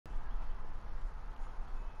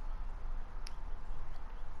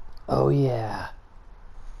Oh yeah.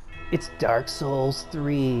 It's Dark Souls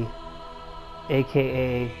 3,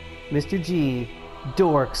 aka Mr. G,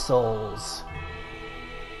 Dork Souls.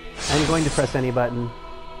 I'm going to press any button.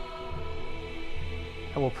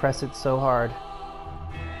 I will press it so hard.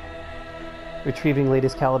 Retrieving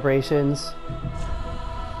latest calibrations.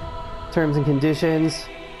 Terms and conditions.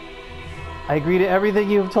 I agree to everything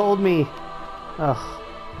you have told me. Ugh.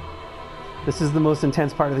 This is the most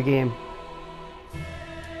intense part of the game.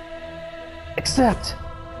 Accept!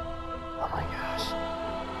 Oh my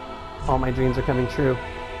gosh. All my dreams are coming true.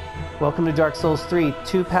 Welcome to Dark Souls 3.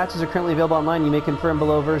 2 patches are currently available online. You may confirm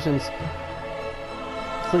below versions.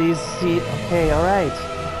 Please see... Okay, alright.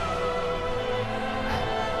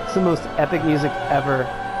 It's the most epic music ever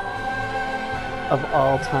of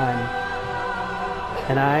all time.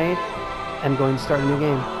 And I am going to start a new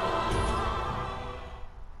game.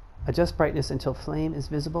 Adjust brightness until flame is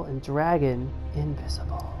visible and dragon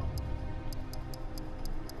invisible.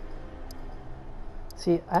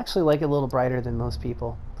 See, I actually like it a little brighter than most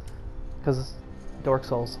people because it's Dark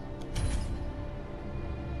Souls.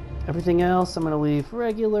 Everything else I'm going to leave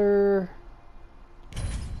regular.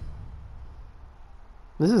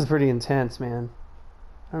 This is pretty intense, man.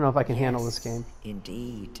 I don't know if I can handle this game.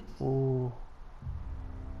 Indeed. Ooh.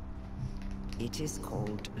 It is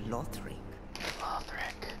called Lothric.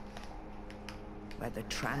 Lothric. Where the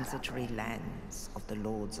transitory lands of the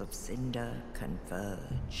Lords of Cinder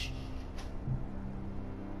converge.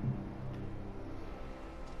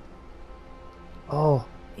 Oh,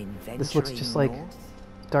 this looks just like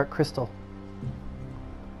Dark Crystal.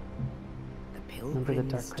 The Remember the Dark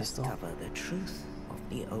pilgrims Crystal? discover the truth of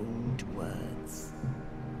the old words.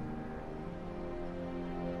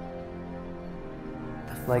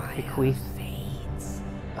 The Like fire bequeath? fades,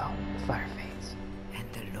 Oh, the fire fades. and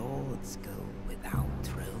the lords go without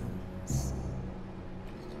thrones.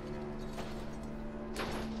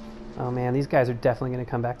 Oh man, these guys are definitely going to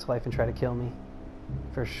come back to life and try to kill me.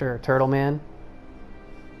 For sure. Turtle Man.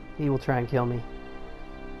 He will try and kill me.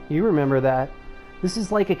 You remember that. This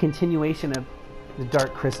is like a continuation of the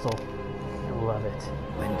Dark Crystal. I love it.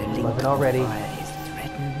 When the link Love it of already. fire is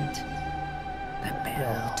threatened, the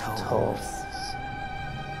bell tolls,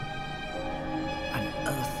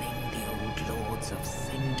 unearthing the old lords of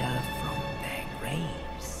Cinder from their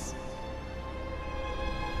graves.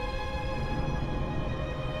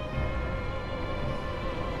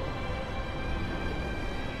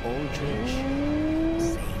 Aldrich,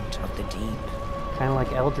 saint of the deep, Kind of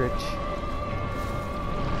like Eldritch.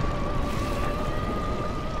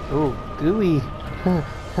 Ooh, gooey.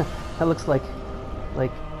 That looks like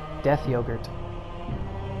death yogurt.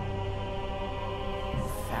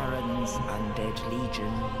 Farron's undead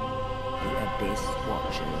legion, the Abyss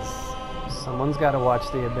Watchers. Someone's got to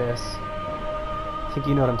watch the Abyss. I think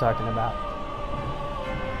you know what I'm talking about.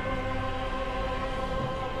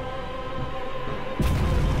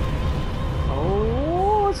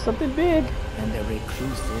 Oh, it's something big. And the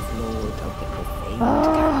reclusive lord of the profaned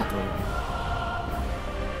capital.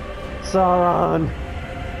 Sauron.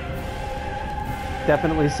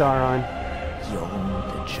 Definitely Sauron.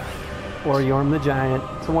 Yorm the Giant. Or Yorm the Giant.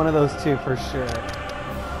 It's one of those two for sure.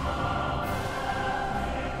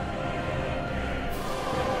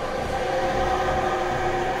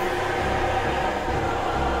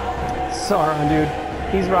 Sauron,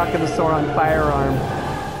 dude. He's rocking the Sauron firearm.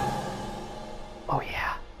 Oh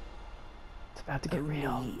yeah. It's about to get real.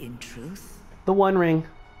 Only in truth, The One Ring.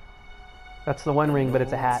 That's the One Ring, but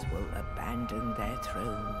it's a hat. lords will abandon their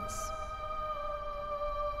thrones.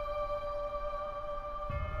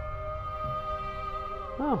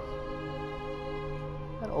 Oh.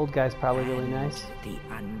 That old guy's probably really And nice. the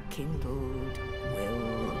unkindled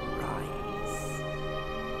will rise.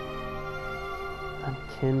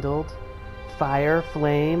 Unkindled. Fire,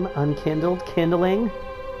 flame, unkindled, kindling.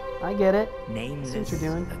 I get it. Nameless, what you're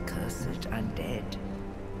doing. accursed undead,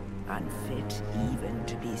 unfit even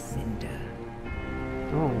to be cinder.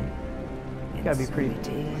 Oh, And gotta be so pretty it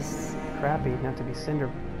is crappy not to be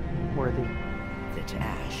cinder worthy. that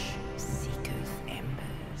ash seeketh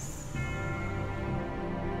embers.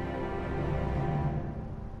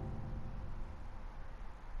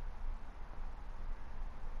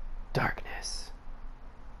 Darkness.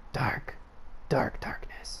 Dark. Dark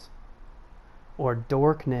darkness. Or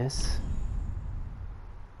dorkness.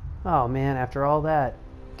 Oh man, after all that.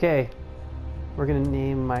 Okay. We're gonna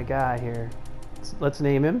name my guy here. Let's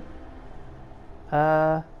name him.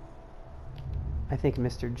 I think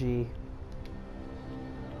Mr. G.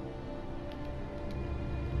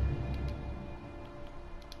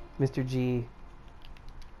 Mr. G.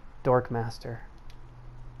 Dork Master.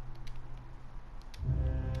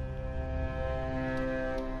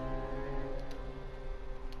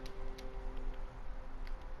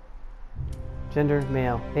 Gender,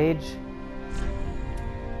 male. Age,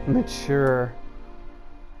 mature.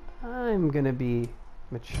 I'm gonna be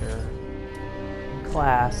mature.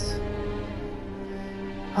 Class.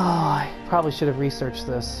 Oh, I probably should have researched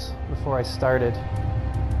this before I started.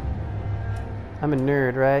 I'm a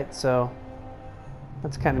nerd, right? So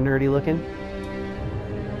that's kind of nerdy looking.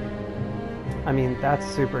 I mean, that's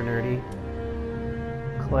super nerdy.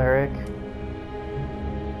 Cleric.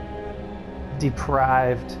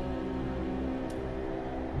 Deprived.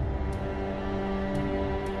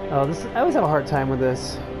 Oh, this, I always have a hard time with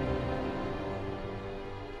this.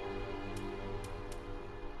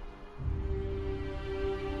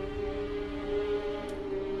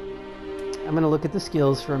 I'm gonna look at the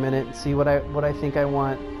skills for a minute and see what I think I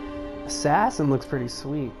want. Assassin looks pretty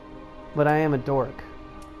sweet, but I am a dork.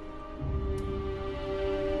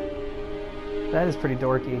 That is pretty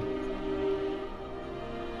dorky.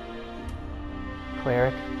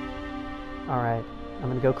 Cleric. Alright, I'm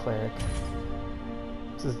gonna go cleric.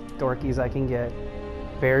 This is as dorky as I can get.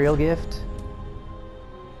 Burial gift.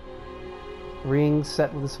 Ring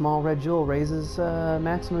set with a small red jewel raises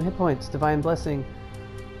maximum hit points. Divine blessing.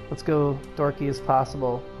 Let's go dorky as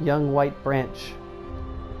possible. Young white branch.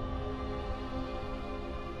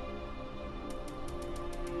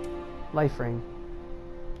 Life ring.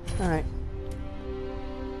 Alright.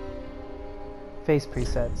 Face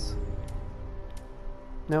presets.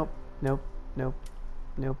 Nope, nope, nope,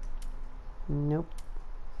 nope, nope.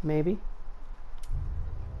 Maybe.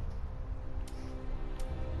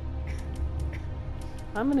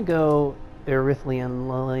 I'm gonna go Erythlian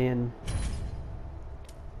Lillian.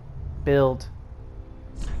 Build.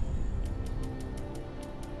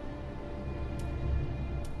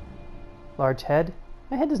 Large head?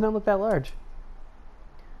 My head does not look that large.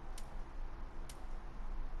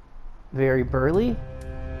 Very burly.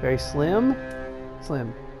 Very slim.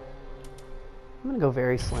 Slim. I'm gonna go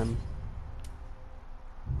very slim.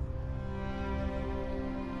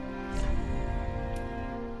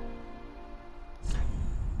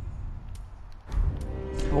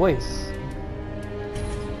 Voice.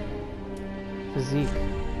 Physique.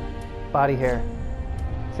 Body hair.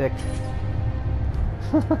 Thick.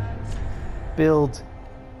 Build.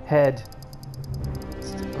 Head.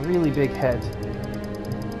 Just a really big head.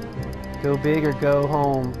 Go big or go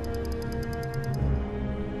home.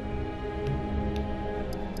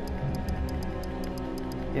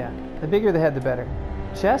 Yeah, the bigger the head, the better.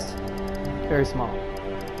 Chest? Very small.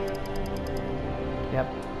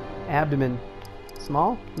 Yep. Abdomen.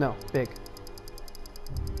 Small? No, big.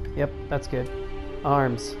 Yep, that's good.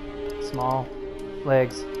 Arms. Small.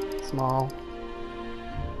 Legs. Small.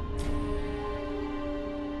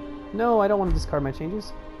 No, I don't want to discard my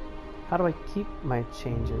changes. How do I keep my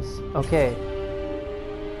changes? Okay.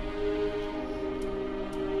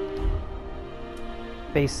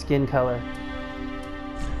 Base skin color.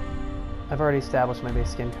 I've already established my base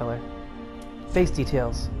skin color. Face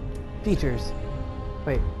details. Features.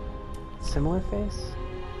 Wait. Similar face?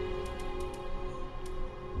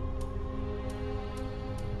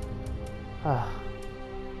 Ah.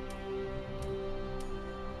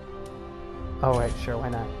 Oh, right, sure, why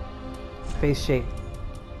not? Face shape.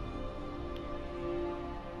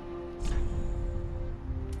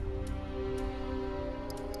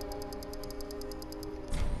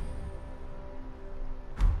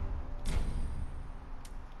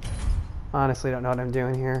 Honestly, don't know what I'm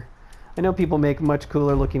doing here. I know people make much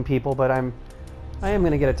cooler looking people, but I am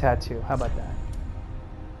gonna get a tattoo. How about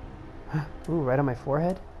that? Ooh, right on my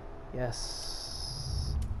forehead?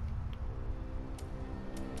 Yes.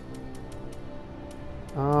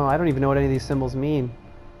 Oh, I don't even know what any of these symbols mean.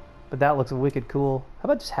 But that looks wicked cool. How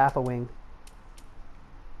about just half a wing?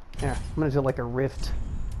 There, I'm gonna do like a rift.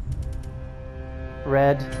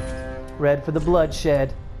 Red. Red for the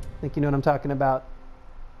bloodshed. I think you know what I'm talking about.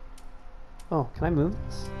 Oh, can I move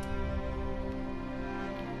this?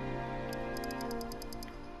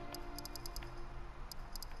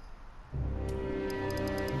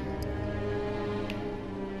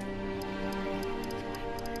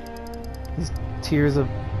 These tears of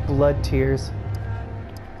blood tears.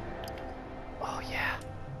 Oh yeah,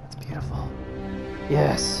 that's beautiful.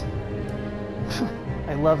 Yes.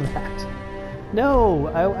 I love that. No,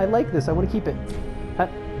 I like this. I want to keep it.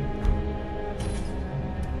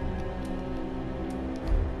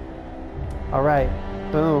 All right,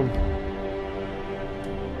 boom.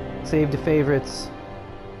 Save to favorites.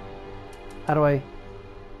 How do I?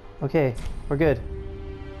 Okay, we're good.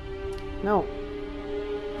 No.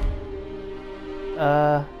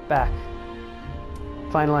 Back.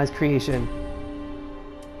 Finalize creation.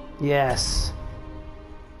 Yes.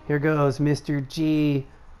 Here goes Mr. G.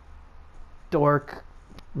 Dork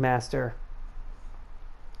Master.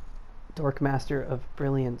 Dork Master of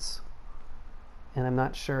Brilliance. And I'm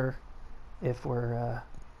not sure if we're,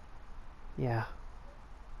 yeah.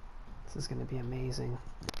 This is going to be amazing.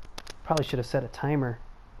 Probably should have set a timer.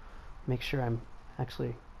 Make sure I'm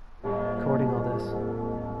actually recording all this.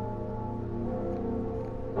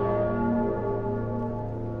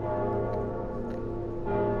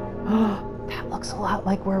 That looks a lot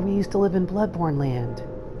like where we used to live in Bloodborne Land.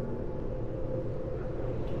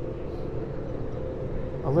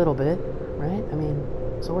 A little bit, right? I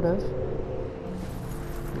mean, sort of.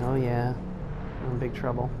 Oh yeah, I'm in big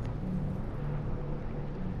trouble.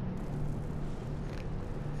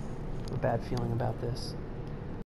 A bad feeling about this.